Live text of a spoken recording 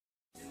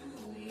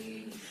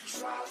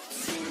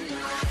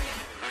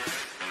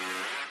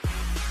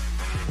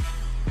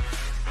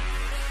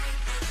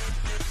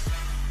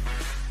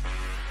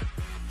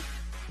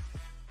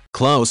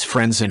Close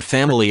friends and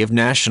family of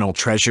national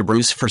treasure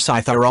Bruce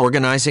Forsyth are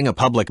organizing a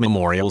public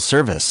memorial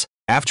service,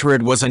 after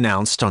it was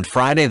announced on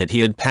Friday that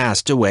he had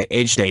passed away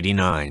aged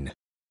 89.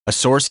 A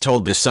source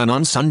told The Sun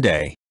on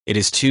Sunday, "It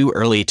is too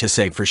early to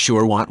say for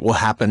sure what will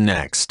happen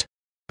next.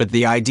 But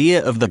the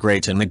idea of the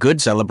great and the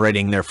good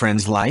celebrating their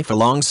friend's life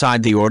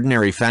alongside the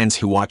ordinary fans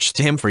who watched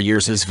him for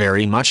years is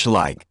very much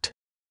liked.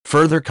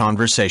 Further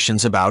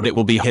conversations about it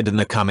will be had in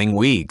the coming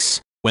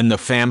weeks, when the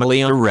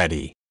family are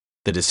ready.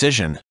 The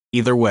decision,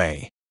 either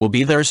way, will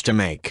be theirs to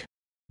make."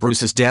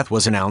 Bruce's death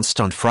was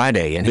announced on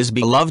Friday, and his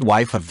beloved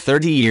wife of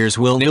 30 years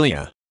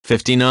Wilnelia,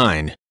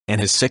 59, and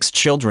his 6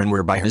 children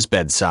were by his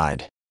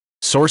bedside.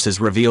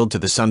 Sources revealed to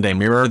the Sunday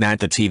Mirror that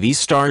the TV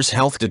star's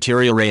health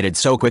deteriorated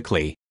so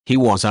quickly, he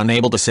was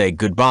unable to say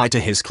goodbye to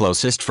his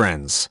closest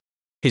friends.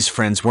 His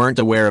friends weren't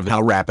aware of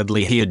how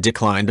rapidly he had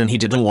declined, and he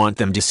didn't want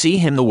them to see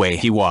him the way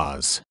he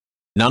was.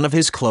 None of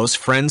his close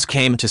friends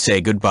came to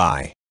say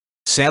goodbye.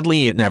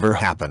 Sadly, it never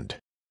happened.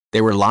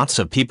 There were lots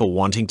of people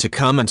wanting to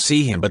come and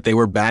see him, but they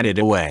were batted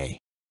away.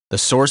 The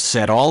source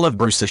said all of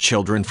Bruce's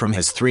children from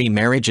his 3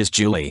 marriages,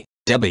 Julie,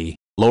 Debbie,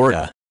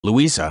 Laura,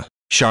 Louisa,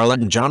 Charlotte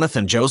and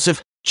Jonathan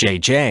Joseph,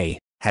 JJ,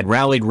 had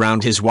rallied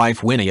round his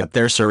wife Winnie at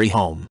their Surrey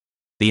home.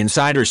 The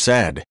insider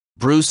said,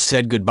 "Bruce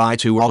said goodbye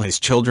to all his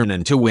children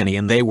and to Winnie,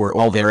 and they were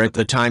all there at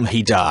the time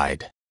he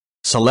died."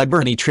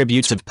 Celebrity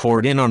tributes have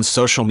poured in on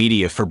social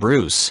media for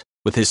Bruce,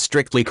 with his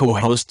Strictly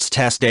co-hosts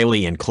Tess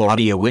Daly and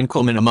Claudia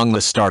Winkleman among the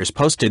stars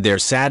posted their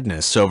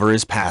sadness over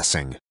his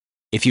passing.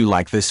 If you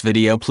like this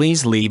video,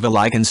 please leave a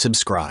like and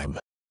subscribe.